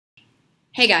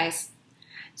Hey guys,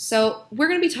 so we're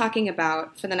going to be talking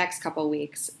about, for the next couple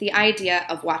weeks, the idea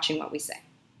of watching what we say.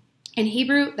 In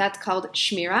Hebrew, that's called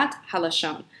shmirat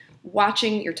halashon,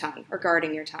 watching your tongue or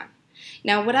guarding your tongue.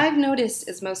 Now, what I've noticed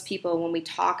is most people, when we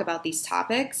talk about these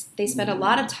topics, they spend a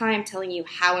lot of time telling you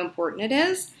how important it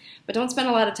is, but don't spend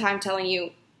a lot of time telling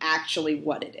you actually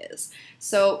what it is.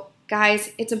 So,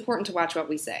 guys, it's important to watch what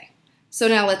we say. So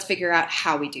now let's figure out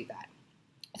how we do that.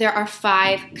 There are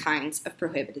 5 kinds of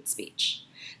prohibited speech.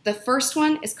 The first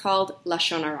one is called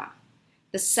Lashon HaRa.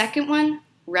 The second one,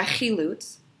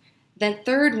 Rechilut. The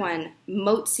third one,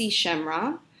 Motzi Shem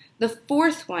Ra. The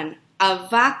fourth one,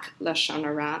 Avak Lashon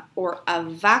HaRa, or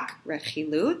Avak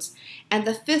Rechilut. And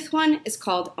the fifth one is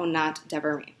called Onaat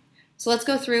Devarim. So let's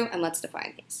go through and let's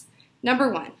define these. Number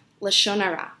 1, Lashon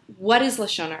HaRa. What is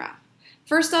Lashon HaRa?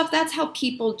 First off, that's how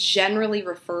people generally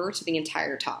refer to the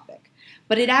entire topic,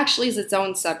 but it actually is its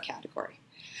own subcategory.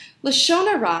 Lashon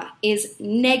HaRa is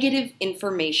negative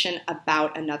information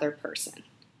about another person,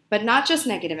 but not just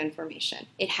negative information.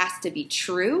 It has to be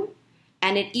true,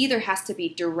 and it either has to be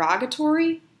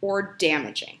derogatory or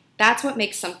damaging. That's what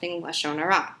makes something Lashon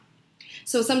HaRa.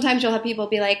 So sometimes you'll have people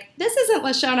be like, this isn't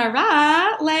Lashon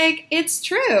HaRa, like, it's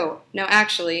true. No,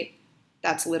 actually,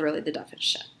 that's literally the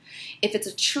definition. If it's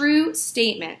a true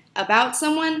statement about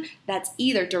someone that's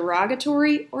either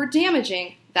derogatory or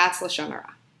damaging, that's Lashon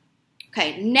HaRa.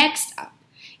 Okay, next up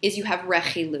is you have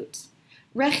Rechilut.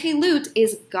 Rechilut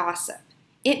is gossip.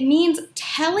 It means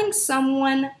telling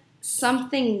someone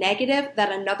something negative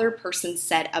that another person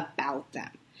said about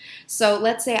them. So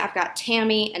let's say I've got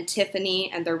Tammy and Tiffany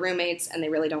and they're roommates and they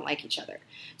really don't like each other.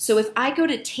 So if I go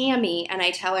to Tammy and I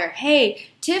tell her, hey,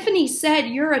 Tiffany said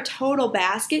you're a total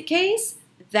basket case,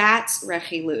 that's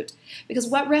Rechilut. Because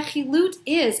what Rechilut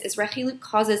is Rechilut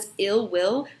causes ill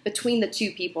will between the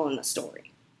two people in the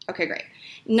story. Okay, great.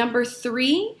 Number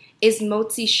 3 is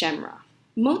Motzi Shem Ra.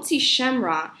 Motzi Shem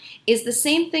Ra is the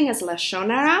same thing as Lashon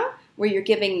HaRa, where you're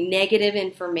giving negative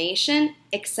information,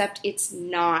 except it's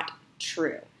not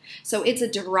true. So it's a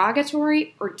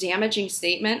derogatory or damaging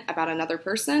statement about another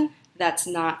person that's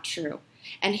not true.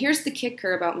 And here's the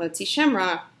kicker about Motzi Shem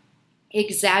Ra: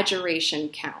 exaggeration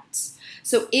counts.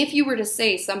 So if you were to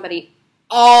say somebody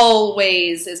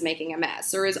always is making a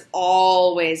mess or is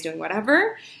always doing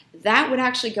whatever, that would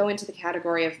actually go into the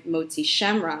category of Motzi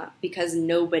Shem Ra because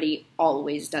nobody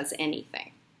always does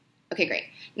anything. Okay, great.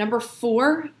 Number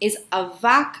 4 is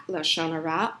Avak Lashon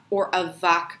HaRa or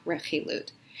Avak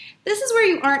Rechilut. This is where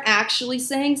you aren't actually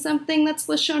saying something that's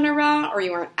Lashon HaRa or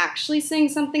you aren't actually saying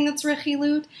something that's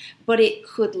Rechilut, but it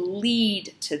could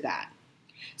lead to that.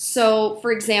 So,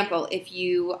 for example, if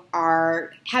you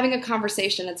are having a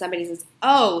conversation and somebody says,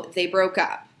 oh, they broke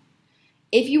up.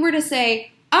 If you were to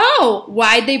say, oh,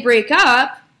 why'd they break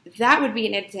up? That would be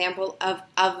an example of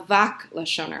Avak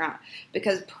Lashon HaRa,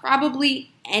 because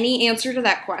probably any answer to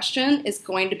that question is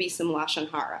going to be some Lashon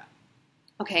HaRa.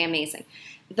 Okay, amazing.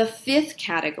 The 5th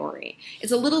category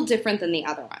is a little different than the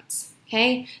other ones.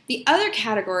 Okay? The other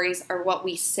categories are what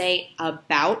we say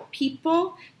about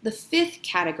people. The 5th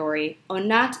category,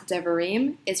 Onaat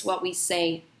Devarim, is what we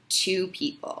say to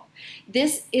people.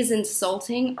 This is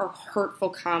insulting or hurtful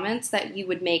comments that you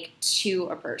would make to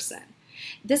a person.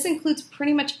 This includes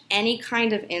pretty much any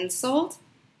kind of insult,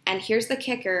 and here's the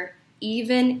kicker,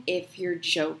 even if you're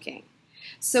joking.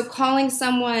 So calling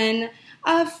someone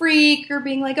a freak or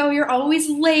being like, oh, you're always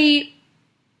late,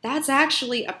 that's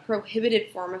actually a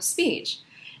prohibited form of speech.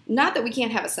 Not that we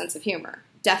can't have a sense of humor.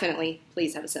 Definitely,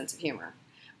 please have a sense of humor.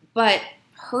 But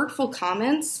hurtful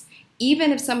comments,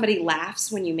 even if somebody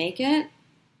laughs when you make it,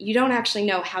 you don't actually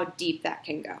know how deep that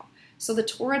can go. So the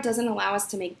Torah doesn't allow us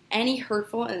to make any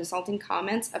hurtful and insulting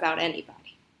comments about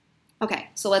anybody. Okay,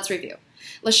 so let's review.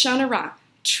 Lashon HaRa,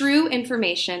 true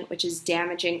information which is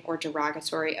damaging or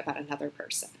derogatory about another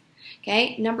person.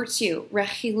 Okay, number 2,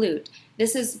 Rechilut.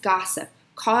 This is gossip,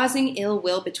 causing ill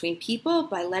will between people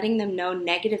by letting them know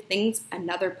negative things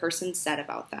another person said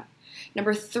about them.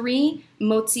 Number 3,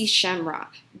 Motzi Shem Ra.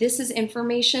 This is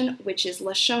information which is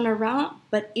Lashon HaRa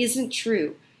but isn't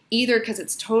true, either because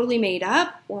it's totally made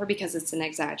up or because it's an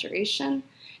exaggeration.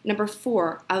 Number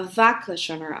 4, Avak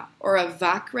Lashon HaRa or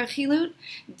Avak Rechilut.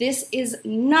 This is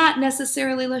not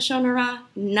necessarily Lashon HaRa,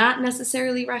 not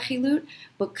necessarily Rechilut,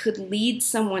 but could lead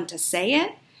someone to say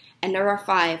it. And number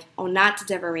 5, Onaat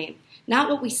Devarim. Not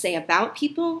what we say about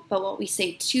people, but what we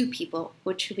say to people,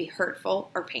 which could be hurtful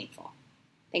or painful.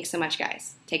 Thanks so much,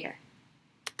 guys. Take care.